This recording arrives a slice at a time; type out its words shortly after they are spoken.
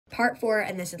part 4,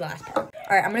 and this is the last part.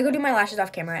 All right, I'm gonna go do my lashes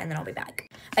off camera, and then I'll be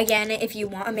back. Again, if you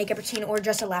want a makeup routine or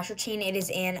just a lash routine, it is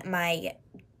in my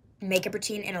makeup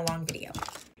routine in a long video.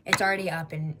 It's already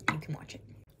up, and you can watch it.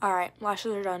 All right,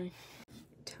 lashes are done.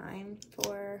 Time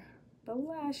for the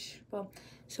lash. Well,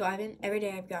 so every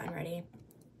day I've gotten ready,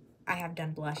 I have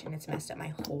done blush, and it's messed up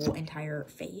my whole entire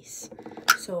face.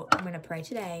 So I'm gonna pray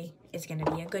today is gonna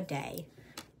be a good day.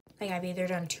 Like, I've either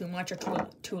done too much or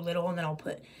too little, and then I'll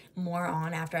put more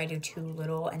on after I do too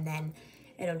little, and then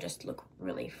it'll just look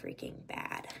really freaking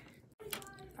bad.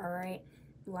 All right,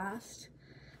 last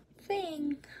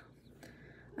thing.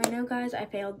 I know, guys, I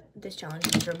failed this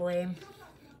challenge miserably.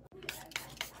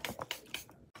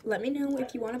 Let me know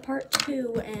if you want a part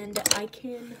 2, and I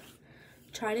can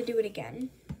try to do it again.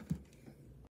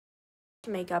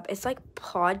 Makeup, it's like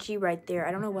podgy right there.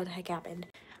 I don't know what the heck happened.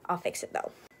 I'll fix it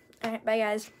though. All right, bye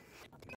guys.